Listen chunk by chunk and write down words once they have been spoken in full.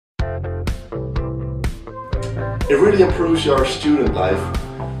It really improves your student life.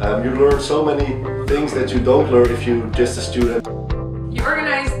 You learn so many things that you don't learn if you're just a student. You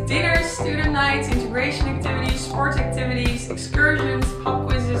organize dinners, student nights, integration activities, sports activities, excursions, pub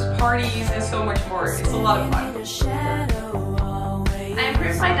quizzes, parties, and so much more. It's a lot of fun. I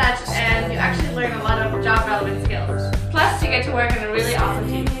improved my Dutch and you actually learn a lot of job relevant skills. Plus you get to work in a really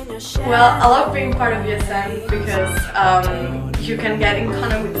awesome team. Well, I love being part of ESN because you can get in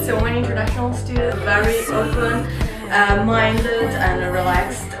contact with so many international students, very open minded and a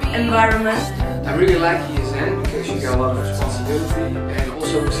relaxed environment. I really like ESN because you get a lot of responsibility and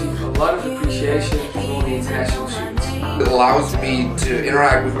also receive a lot of appreciation from all the international students. It allows me to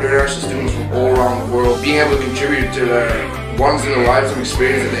interact with international students from all around the world, being able to contribute to the once-in-a-lifetime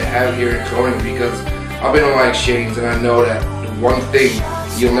experience that they have here in Groningen, because I've been on my exchange and I know that the one thing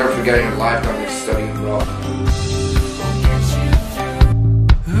you'll never forget in your lifetime is studying abroad.